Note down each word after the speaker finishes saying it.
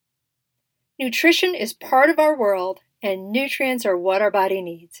Nutrition is part of our world, and nutrients are what our body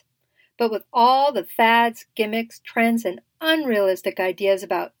needs. But with all the fads, gimmicks, trends, and unrealistic ideas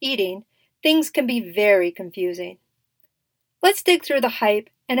about eating, things can be very confusing. Let's dig through the hype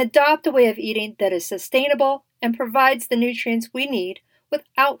and adopt a way of eating that is sustainable and provides the nutrients we need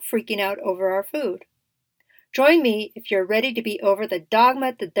without freaking out over our food. Join me if you're ready to be over the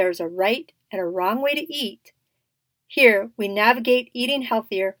dogma that there's a right and a wrong way to eat. Here, we navigate eating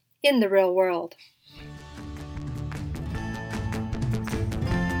healthier in the real world.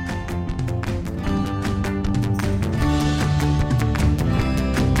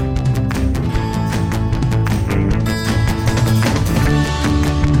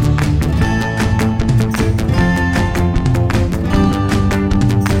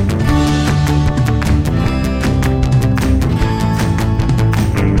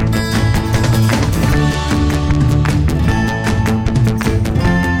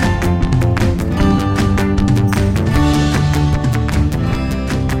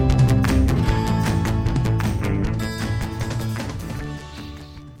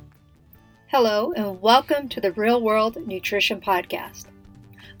 Hello and welcome to the Real World Nutrition Podcast.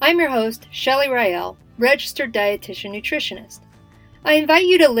 I'm your host, Shelly Rael, registered dietitian nutritionist. I invite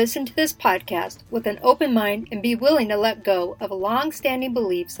you to listen to this podcast with an open mind and be willing to let go of long-standing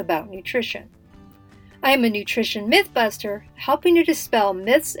beliefs about nutrition. I am a nutrition mythbuster, helping to dispel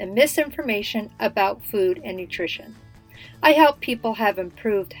myths and misinformation about food and nutrition. I help people have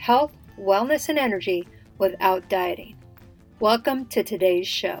improved health, wellness, and energy without dieting. Welcome to today's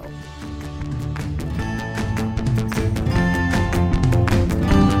show.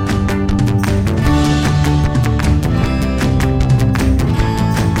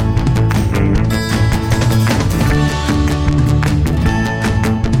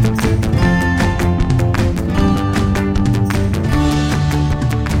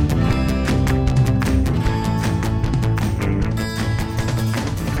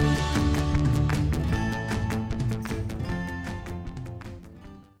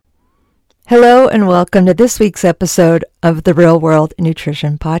 Hello and welcome to this week's episode of the Real World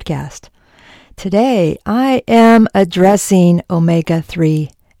Nutrition Podcast. Today I am addressing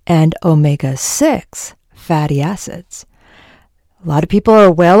omega-3 and omega-6 fatty acids. A lot of people are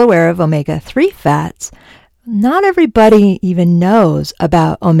well aware of omega-3 fats. Not everybody even knows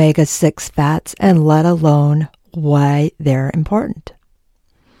about omega-6 fats and let alone why they're important.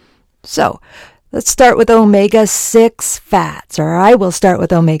 So, let's start with omega-6 fats, or I will start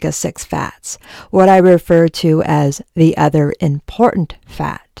with omega-6 fats, what I refer to as the other important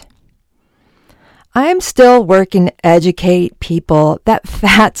fat. I'm still working to educate people that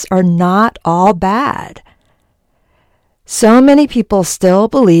fats are not all bad. So many people still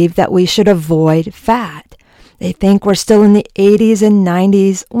believe that we should avoid fat. They think we're still in the 80s and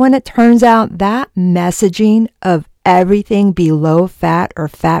 90s when it turns out that messaging of everything below fat or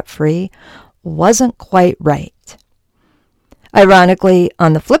fat-free wasn't quite right. Ironically,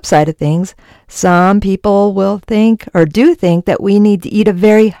 on the flip side of things, some people will think or do think that we need to eat a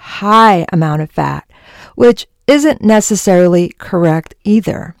very high amount of fat, which isn't necessarily correct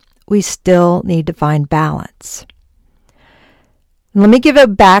either. We still need to find balance. Let me give a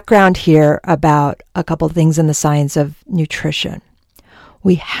background here about a couple of things in the science of nutrition.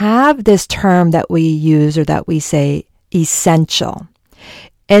 We have this term that we use or that we say essential.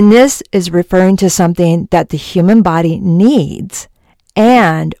 And this is referring to something that the human body needs,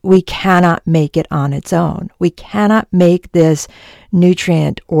 and we cannot make it on its own. We cannot make this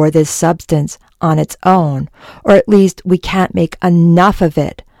nutrient or this substance on its own, or at least we can't make enough of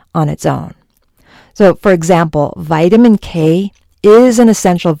it on its own. So, for example, vitamin K is an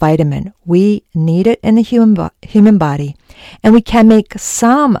essential vitamin. We need it in the human body, and we can make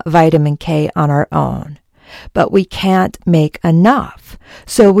some vitamin K on our own. But we can't make enough.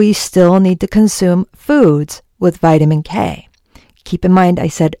 So we still need to consume foods with vitamin K. Keep in mind I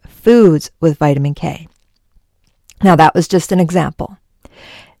said foods with vitamin K. Now that was just an example.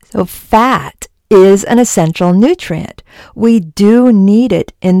 So fat is an essential nutrient. We do need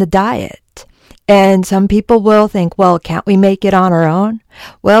it in the diet. And some people will think, well, can't we make it on our own?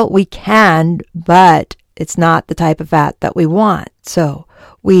 Well, we can, but it's not the type of fat that we want. So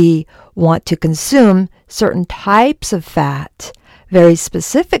we want to consume certain types of fat, very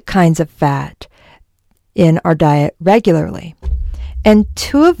specific kinds of fat in our diet regularly. And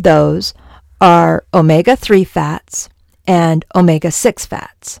two of those are omega-3 fats and omega-6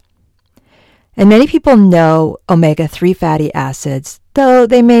 fats. And many people know omega-3 fatty acids, though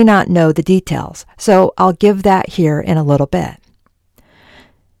they may not know the details. So I'll give that here in a little bit.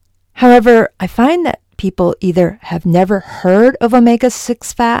 However, I find that people either have never heard of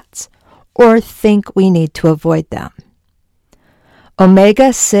omega-6 fats or think we need to avoid them.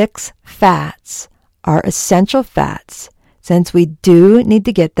 Omega-6 fats are essential fats since we do need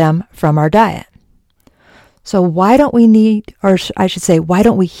to get them from our diet. So why don't we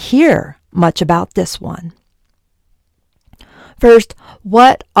hear much about this one? First,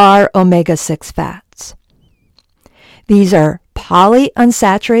 what are omega-6 fats? These are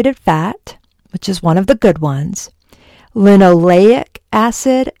polyunsaturated fat, which is one of the good ones. Linoleic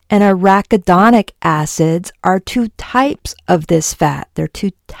acid and arachidonic acids are two types of this fat. They're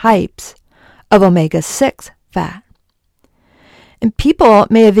two types of omega-6 fat. And people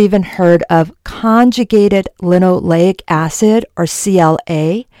may have even heard of conjugated linoleic acid, or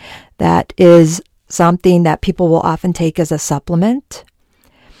CLA. That is something that people will often take as a supplement.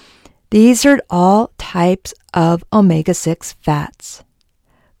 These are all types of omega-6 fats.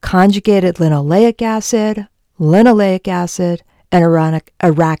 Conjugated linoleic acid, and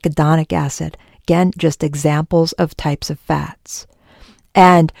arachidonic acid. Again, just examples of types of fats.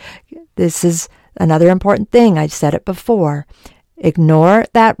 And this is another important thing. I've said it before. Ignore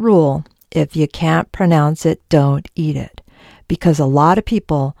that rule. If you can't pronounce it, don't eat it. Because a lot of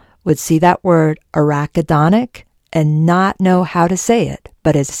people would see that word arachidonic and not know how to say it,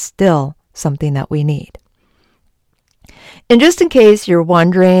 but it's still something that we need. And just in case you're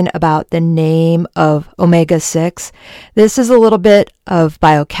wondering about the name of omega-6, this is a little bit of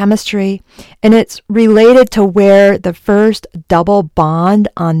biochemistry, and it's related to where the first double bond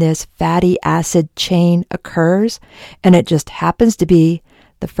on this fatty acid chain occurs, and it just happens to be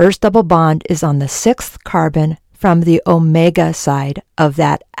the first double bond is on the 6th carbon from the omega side of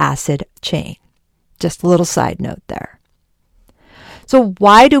that acid chain. Just a little side note there. So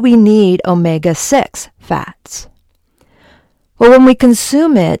why do we need omega-6 fats? Well, when we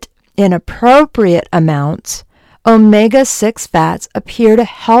consume it in appropriate amounts, omega-6 fats appear to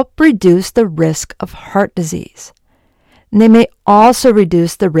help reduce the risk of heart disease. And they may also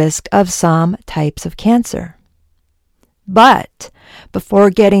reduce the risk of some types of cancer. But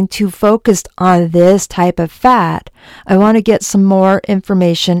before getting too focused on this type of fat, I want to get some more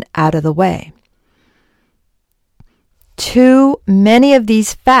information out of the way. Too many of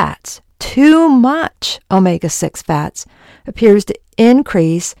these fats, too much omega-6 fats, appears to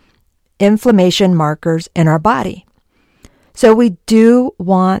increase inflammation markers in our body. So we do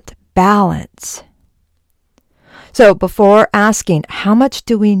want balance. So before asking, how much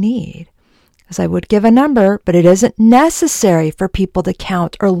do we need? Because I would give a number, but it isn't necessary for people to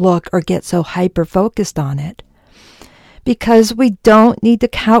count or look or get so hyper-focused on it. Because we don't need to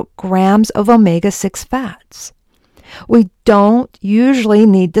count grams of omega-6 fats. We don't usually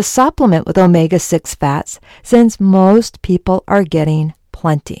need to supplement with omega-6 fats since most people are getting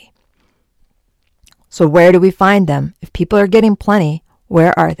plenty. So where do we find them? If people are getting plenty,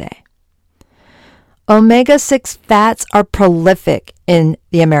 where are they? Omega-6 fats are prolific in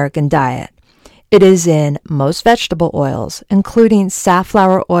the American diet. It is in most vegetable oils, including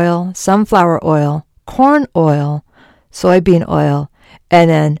safflower oil, sunflower oil, corn oil, soybean oil, and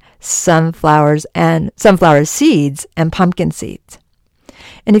then sunflower seeds and pumpkin seeds.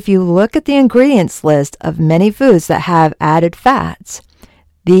 And if you look at the ingredients list of many foods that have added fats,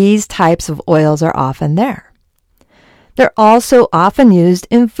 these types of oils are often there. They're also often used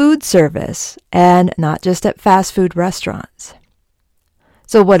in food service and not just at fast food restaurants.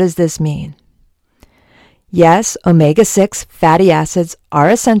 So what does this mean? Yes, omega-6 fatty acids are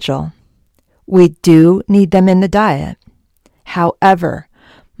essential. We do need them in the diet. However,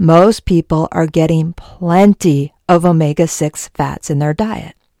 most people are getting plenty of omega-6 fats in their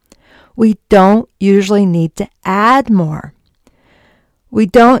diet. We don't usually need to add more. We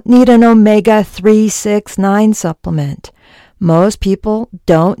don't need an omega-3, 6, 9 supplement. Most people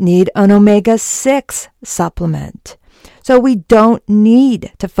don't need an omega-6 supplement. So we don't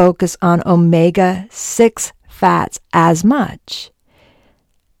need to focus on omega-6 fats as much.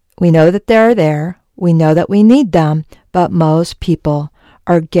 We know that they're there. We know that we need them, but most people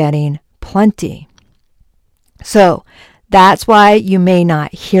are getting plenty. So that's why you may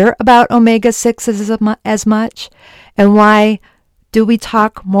not hear about omega-6 as much. And why do we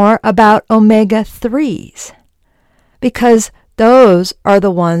talk more about omega-3s? Because those are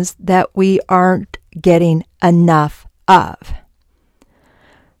the ones that we aren't getting enough of.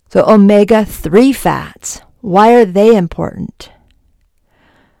 So omega-3 fats, why are they important?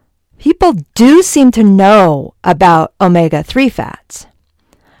 People do seem to know about omega-3 fats.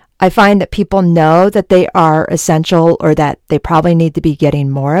 I find that people know that they are essential or that they probably need to be getting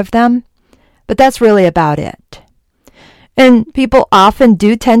more of them, but that's really about it. And people often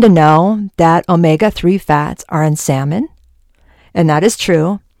do tend to know that omega-3 fats are in salmon, and that is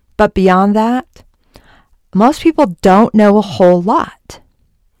true, But beyond that, most people don't know a whole lot.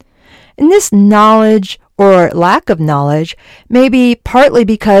 And this knowledge or lack of knowledge may be partly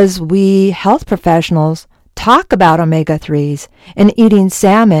because we health professionals talk about omega-3s and eating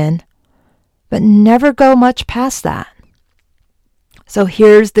salmon, but never go much past that. So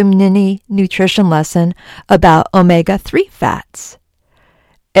here's the mini nutrition lesson about omega-3 fats.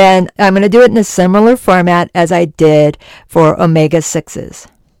 And I'm going to do it in a similar format as I did for omega-6s.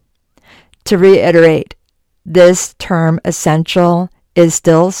 To reiterate, this term essential is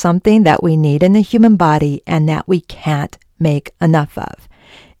still something that we need in the human body and that we can't make enough of.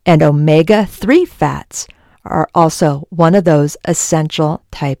 And omega-3 fats are also one of those essential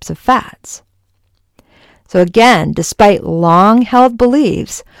types of fats. So again, despite long-held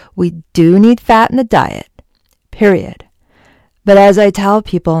beliefs, we do need fat in the diet, period. But as I tell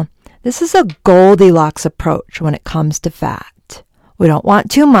people, this is a Goldilocks approach when it comes to fat. We don't want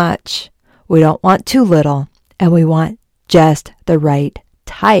too much, we don't want too little, and we want just the right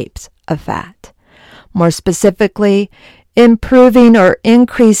types of fat. More specifically, improving or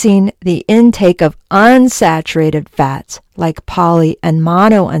increasing the intake of unsaturated fats like poly and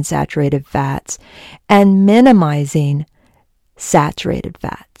monounsaturated fats and minimizing saturated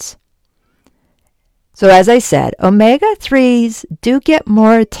fats. So as I said, omega-3s do get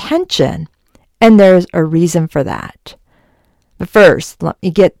more attention, and there's a reason for that. But first, let me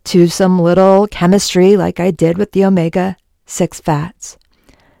get to some little chemistry like I did with the omega-6 fats.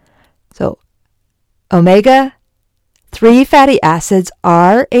 So omega-3 fatty acids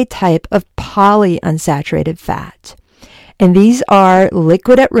are a type of polyunsaturated fat. And these are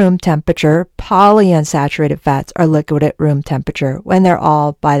liquid at room temperature. Polyunsaturated fats are liquid at room temperature when they're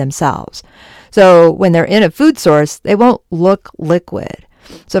all by themselves. So when they're in a food source, they won't look liquid.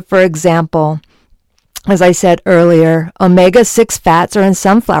 So for example, as I said earlier, omega-6 fats are in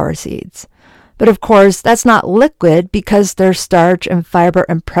sunflower seeds. But of course, that's not liquid because there's starch and fiber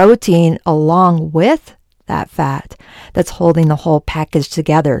and protein along with that fat that's holding the whole package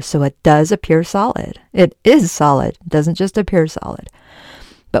together. So it does appear solid. It is solid. It doesn't just appear solid.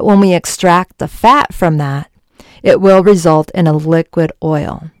 But when we extract the fat from that, it will result in a liquid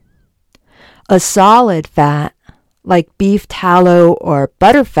oil. A solid fat, like beef tallow or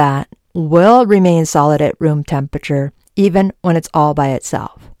butter fat, will remain solid at room temperature, even when it's all by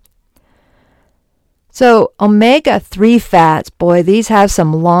itself. So omega-3 fats, boy, these have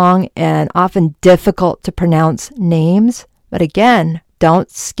some long and often difficult to pronounce names. But again, don't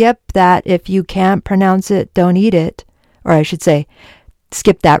skip that. If you can't pronounce it, don't eat it. Or I should say,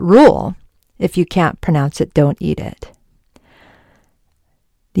 skip that rule. If you can't pronounce it, don't eat it.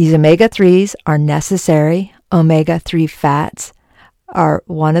 These omega-3s are necessary. Omega-3 fats are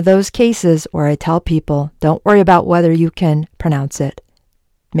one of those cases where I tell people, don't worry about whether you can pronounce it.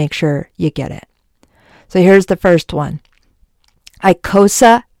 Make sure you get it. So here's the first one.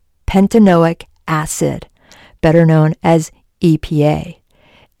 Eicosapentaenoic acid, better known as EPA.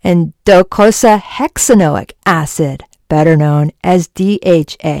 And docosahexaenoic acid, better known as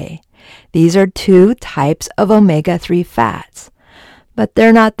DHA. These are two types of omega-3 fats. But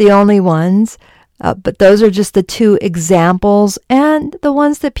they're not the only ones. But those are just the two examples and the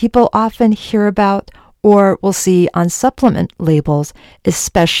ones that people often hear about or will see on supplement labels,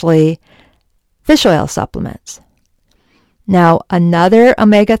 especially fish oil supplements. Now, another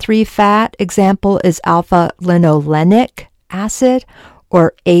omega-3 fat example is alpha-linolenic acid,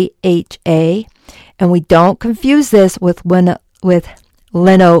 or AHA, and we don't confuse this with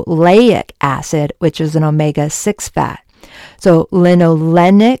linoleic acid, which is an omega-6 fat. So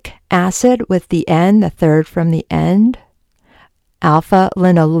linolenic acid with the N, the third from the end.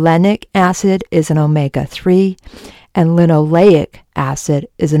 Alpha-linolenic acid is an omega-3, and linoleic acid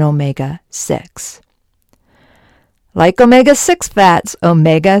is an omega-6. Like omega-6 fats,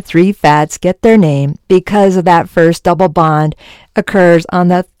 omega-3 fats get their name because of that first double bond occurs on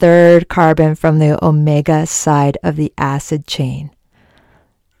the third carbon from the omega side of the acid chain.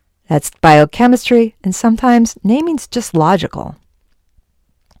 That's biochemistry, and sometimes naming's just logical.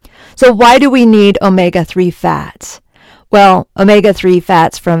 So why do we need omega-3 fats? Well, omega-3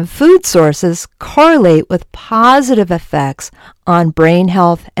 fats from food sources correlate with positive effects on brain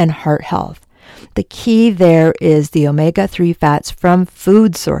health and heart health. The key there is the omega-3 fats from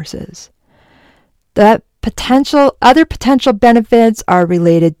food sources. The other potential benefits are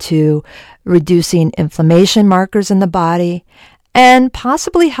related to reducing inflammation markers in the body and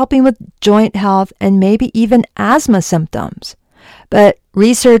possibly helping with joint health and maybe even asthma symptoms. But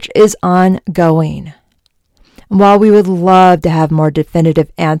research is ongoing. While we would love to have more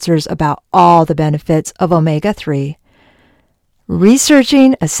definitive answers about all the benefits of omega-3,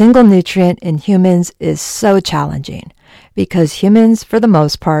 Researching a single nutrient in humans is so challenging because humans, for the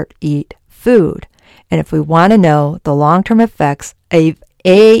most part, eat food. And if we want to know the long-term effects of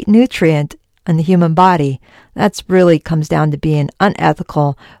a nutrient on the human body, that really comes down to being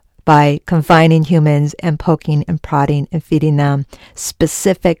unethical by confining humans and poking and prodding and feeding them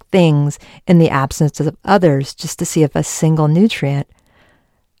specific things in the absence of others just to see if a single nutrient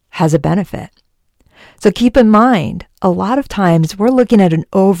has a benefit. So keep in mind, a lot of times we're looking at an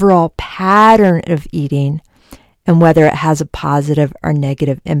overall pattern of eating and whether it has a positive or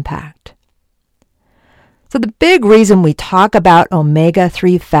negative impact. So the big reason we talk about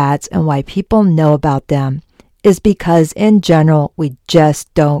omega-3 fats and why people know about them is because in general, we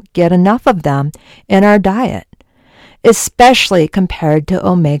just don't get enough of them in our diet, especially compared to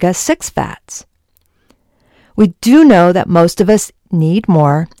omega-6 fats. We do know that most of us need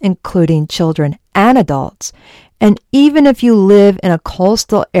more, including children and adults. And even if you live in a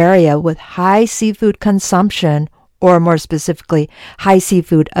coastal area with high seafood consumption, or more specifically, high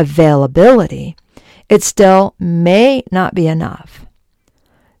seafood availability, it still may not be enough.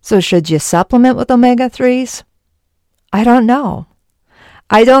 So should you supplement with omega-3s? I don't know.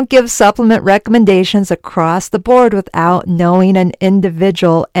 I don't give supplement recommendations across the board without knowing an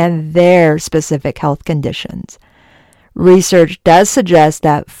individual and their specific health conditions. Research does suggest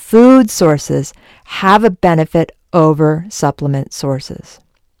that food sources have a benefit over supplement sources.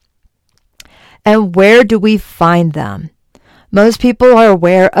 And where do we find them? Most people are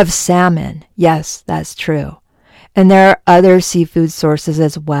aware of salmon. Yes, that's true. And there are other seafood sources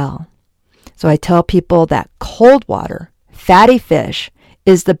as well. So I tell people that cold water, fatty fish,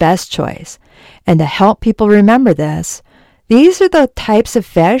 is the best choice. And to help people remember this, these are the types of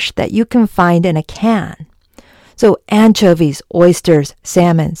fish that you can find in a can. So anchovies, oysters,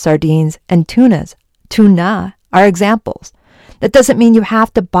 salmon, sardines, and tuna are examples. That doesn't mean you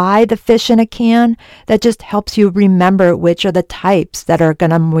have to buy the fish in a can. That just helps you remember which are the types that are going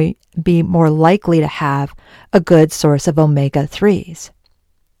to be more likely to have a good source of omega-3s.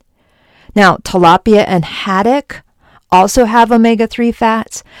 Now, tilapia and haddock also have omega-3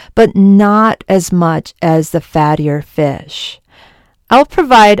 fats, but not as much as the fattier fish. I'll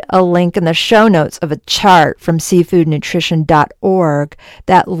provide a link in the show notes of a chart from seafoodnutrition.org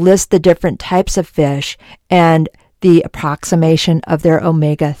that lists the different types of fish and the approximation of their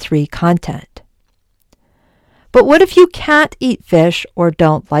omega-3 content. But what if you can't eat fish or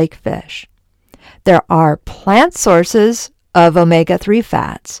don't like fish? There are plant sources of omega-3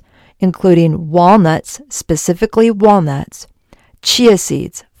 fats, including walnuts, specifically walnuts, chia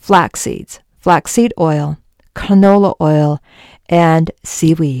seeds, flaxseed oil, canola oil, and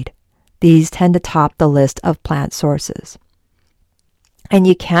seaweed. These tend to top the list of plant sources. And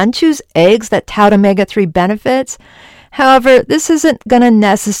you can choose eggs that tout omega-3 benefits. However, this isn't going to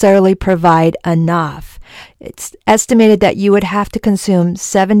necessarily provide enough. It's estimated that you would have to consume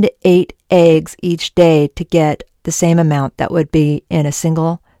 7 to 8 eggs each day to get the same amount that would be in a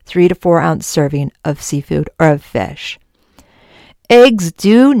single 3 to 4 ounce serving of seafood or of fish. Eggs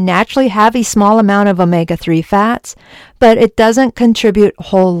do naturally have a small amount of omega-3 fats, but it doesn't contribute a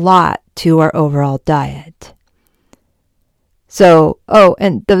whole lot to our overall diet. So,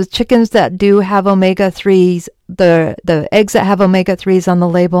 and those chickens that do have omega-3s, the eggs that have omega-3s on the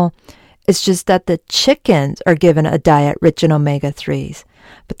label, it's just that the chickens are given a diet rich in omega-3s.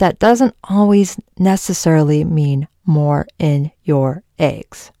 But that doesn't always necessarily mean more in your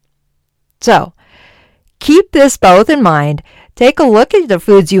eggs. So, keep this both in mind. Take a look at the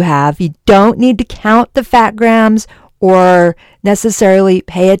foods you have. You don't need to count the fat grams or necessarily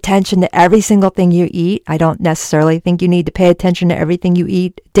pay attention to every single thing you eat. I don't necessarily think you need to pay attention to everything you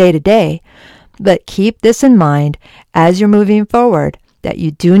eat day to day. But keep this in mind as you're moving forward, that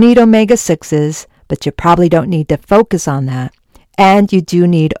you do need omega-6s, but you probably don't need to focus on that. And you do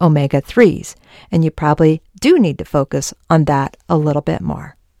need omega-3s, and you probably do need to focus on that a little bit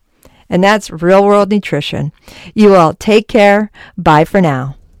more. And that's Real World Nutrition. You all take care. Bye for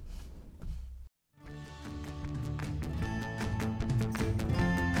now.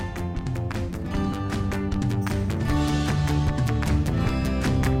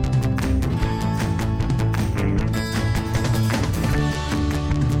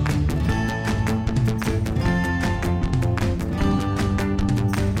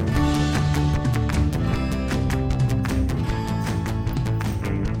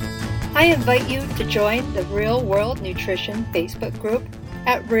 I invite you to join the Real World Nutrition Facebook group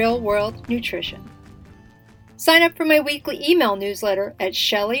at Real World Nutrition. Sign up for my weekly email newsletter at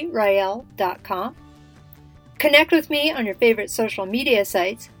ShellyRael.com. Connect with me on your favorite social media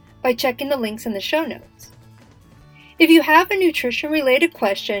sites by checking the links in the show notes. If you have a nutrition-related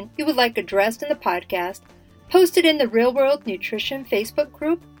question you would like addressed in the podcast, post it in the Real World Nutrition Facebook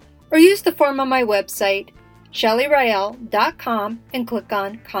group, or use the form on my website, ShellyRael.com, and click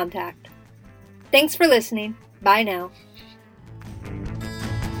on Contact. Thanks for listening. Bye now.